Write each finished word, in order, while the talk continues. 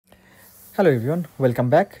Hello everyone, welcome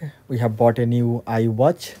back. We have bought a new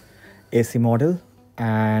iWatch AC model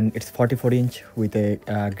and it's 44-inch with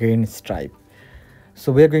a green stripe.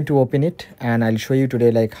 So we're going to open it and I'll show you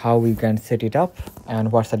today like how we can set it up and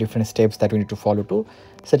what's the different steps that we need to follow to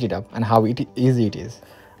set it up and how easy it is.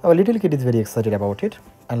 Our little kid is very excited about it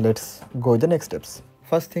and let's go with the next steps.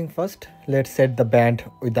 First thing first, let's set the band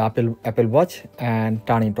with the Apple Watch and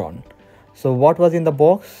turn it on. So what was in the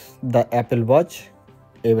box? The Apple Watch,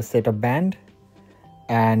 a set of band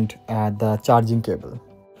and the charging cable.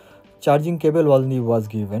 Charging cable only was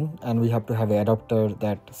given and we have to have an adapter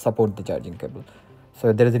that support the charging cable.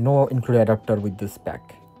 So there is no included adapter with this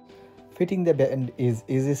pack. Fitting the band is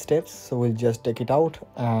easy steps, so we'll just take it out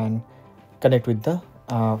and connect with the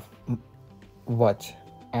watch.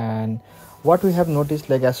 And what we have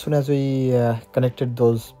noticed, like as soon as we connected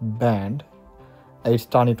those band, it's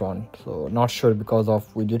turn it on. So not sure because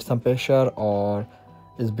of we did some pressure or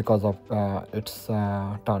is because of it's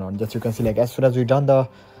turn on. Just you can see like as soon as we done the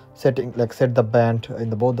setting, like set the band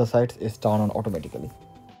in the both the sides, it's turn on automatically.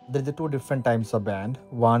 There's the two different types of band.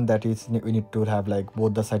 One that is we need to have like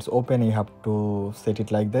both the sides open, you have to set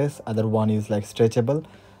it like this. Other one is like stretchable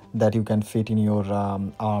that you can fit in your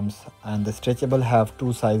arms, and the stretchable have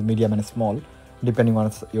two size, medium and small, depending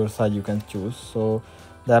on your size you can choose. So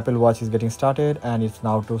the Apple Watch is getting started and it's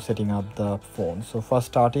now to setting up the phone. So first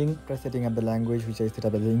starting, after setting up the language, which I set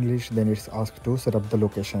up as English, then it's asked to set up the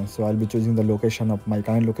location. So I'll be choosing the location of my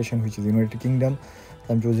current location, which is United Kingdom.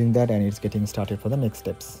 So I'm choosing that and it's getting started for the next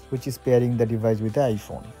steps, which is pairing the device with the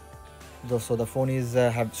iPhone. So the phone is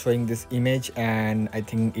showing this image, and I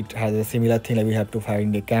think it has a similar thing, like we have to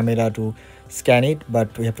find a camera to scan it,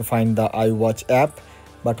 but we have to find the iWatch app.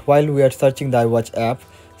 But while we are searching the iWatch app,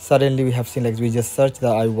 suddenly we have seen like we just search the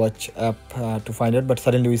iWatch app to find it, but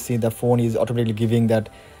suddenly we see the phone is automatically giving that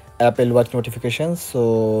Apple Watch notifications.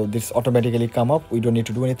 So this automatically come up, we don't need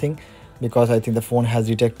to do anything because I think the phone has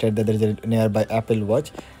detected that there is a nearby Apple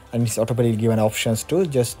Watch, and it's automatically given options to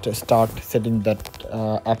just start setting that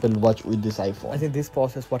Apple Watch with this iPhone. I think this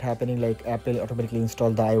process what happening, like Apple automatically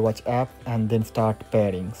install the iWatch app and then start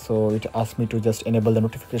pairing. So it asks me to just enable the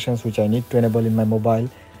notifications which I need to enable in my mobile,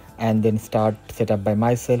 and then start set up by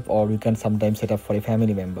myself, or we can sometimes set up for a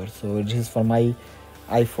family member. So this is for my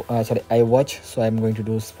iWatch, so I'm going to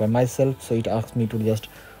do this for myself. So it asks me to just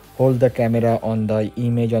hold the camera on the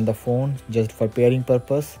image on the phone just for pairing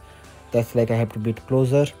purpose. That's like I have to be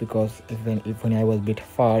closer, because when I was a bit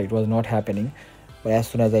far it was not happening, but as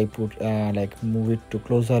soon as I put like move it to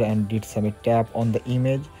closer and did some tap on the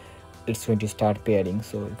image, it's going to start pairing.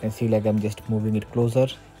 So you can see like I'm just moving it closer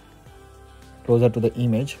to the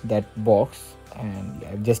image, that box, and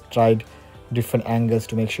I've just tried different angles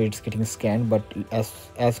to make sure it's getting scanned, but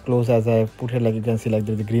as close as I put it, like you can see like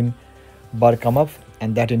there's a green bar come up,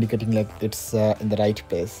 and that indicating like it's in the right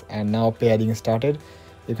place. And now pairing started.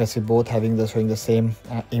 You can see both having showing the same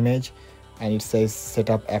image, and it says set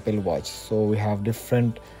up Apple Watch. So we have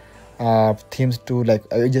different themes to like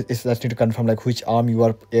just need to confirm like which arm you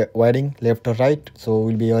are wearing, left or right. So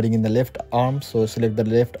we'll be wearing in the left arm, so select the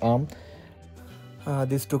left arm.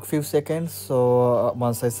 This took few seconds. So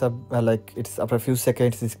once I like it's after a few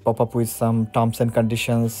seconds, this pop up with some terms and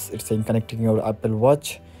conditions. It's saying connecting your Apple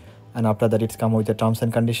Watch, and after that it's come with the terms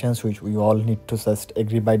and conditions which we all need to just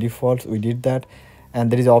agree by default. We did that, and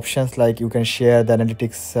there is options like you can share the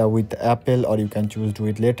analytics with Apple, or you can choose do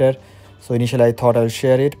it later. So initially I thought I'll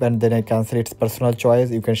share it, but then I cancel. It's personal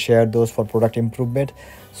choice. You can share those for product improvement.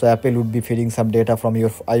 So Apple would be feeding some data from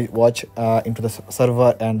your iWatch into the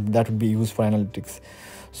server, and that would be used for analytics.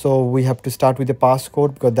 So we have to start with the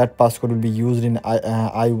passcode, because that passcode will be used in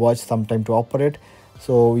iWatch sometime to operate.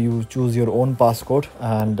 So you choose your own passcode,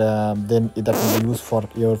 and then that will be used for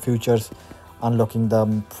your futures unlocking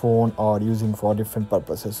the phone or using for different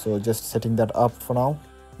purposes. So just setting that up for now.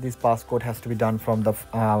 This passcode has to be done from the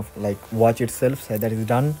like watch itself, so that is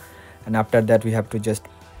done. And after that we have to just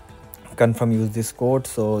confirm use this code.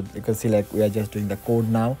 So you can see like we are just doing the code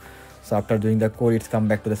now. So after doing the code, it's come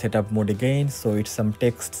back to the setup mode again. So it's some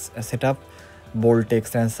text setup, bold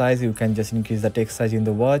text and size. You can just increase the text size in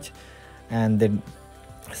the watch, and then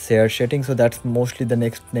share setting. So that's mostly the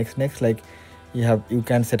next like you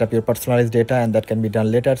can set up your personalized data, and that can be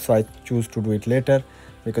done later. So I choose to do it later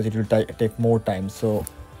because it will take more time. So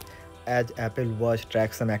as Apple Watch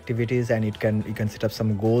tracks some activities, and you can set up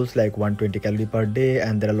some goals like 120 calorie per day,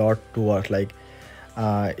 and there are a lot to work. Like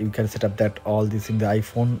you can set up that all this in the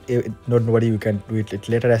iPhone. Not worry, you can do it at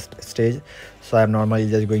later stage. So I'm normally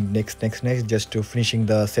just going next just to finishing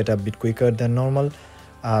the setup bit quicker than normal,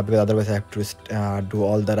 because otherwise I have to do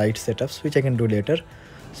all the right setups, which I can do later.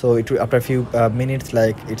 So it will, after a few minutes,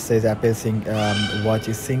 like it says Apple sync watch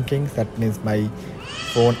is syncing. That means my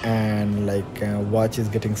phone and like watch is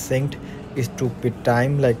getting synced. It took bit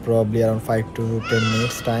time, like probably around 5 to 10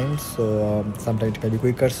 minutes time. So sometimes it can be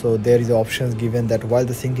quicker. So there is options given that while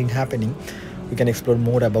the syncing happening, you can explore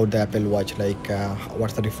more about the Apple Watch, like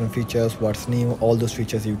what's the different features, what's new, all those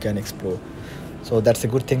features you can explore. So that's a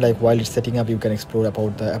good thing, like while it's setting up you can explore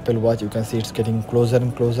about the Apple Watch. You can see it's getting closer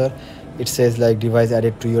and closer. It says like device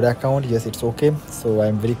added to your account. Yes, it's okay, so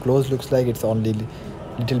I'm very close. Looks like it's only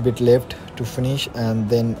little bit left to finish, and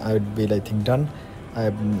then I would be, I think, done.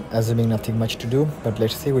 I'm assuming nothing much to do, but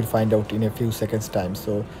let's see, we'll find out in a few seconds time.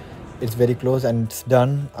 So it's very close and it's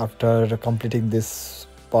done. After completing this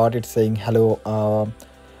part, it's saying hello,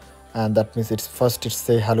 and that means it's first it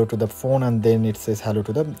say hello to the phone, and then it says hello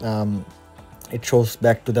to the it shows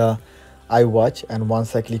back to the iWatch. And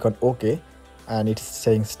once I click on OK, and it's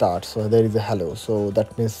saying start, so there is a hello. So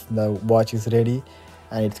that means the watch is ready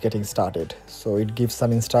and it's getting started. So it gives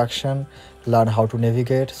some instruction, learn how to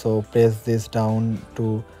navigate. So press this down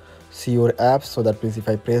to see your apps. So that means if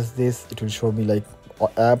I press this, it will show me like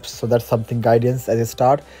apps. So that's something guidance as a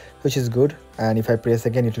start, which is good. And if I press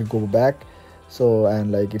again, it will go back. So,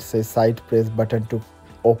 and like it says side press button to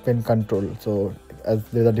open control. So as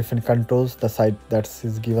there are different controls, the side that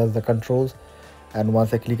is give us the controls, and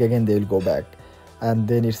once I click again, they will go back. And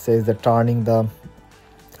then it says the turning the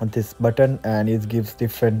this button, and it gives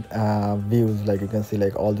different views, like you can see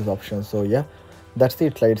like all these options. So yeah, that's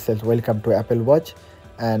it. Like it says welcome to Apple Watch,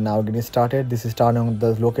 and now getting started. This is turn on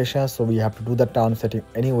the location, so we have to do the turn setting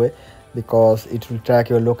anyway, because it will track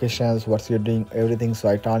your locations, what you're doing, everything. So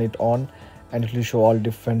I turn it on, and it will show all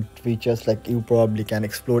different features. Like you probably can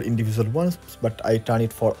explore individual ones, but I turn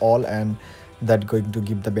it for all, and that going to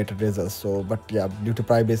give the better results. So but yeah, due to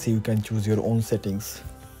privacy, you can choose your own settings.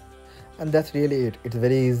 And that's really it. It's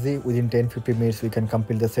very easy. Within 10-15 minutes we can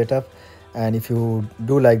complete the setup. And if you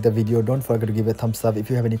do like the video, don't forget to give a thumbs up. If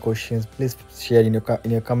you have any questions, please share in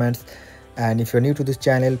your comments. And if you're new to this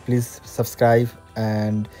channel, please subscribe.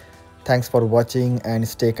 And thanks for watching, and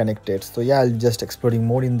stay connected. So yeah, I'll just exploring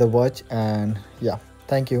more in the watch. And yeah,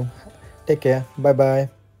 thank you, take care, bye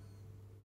bye.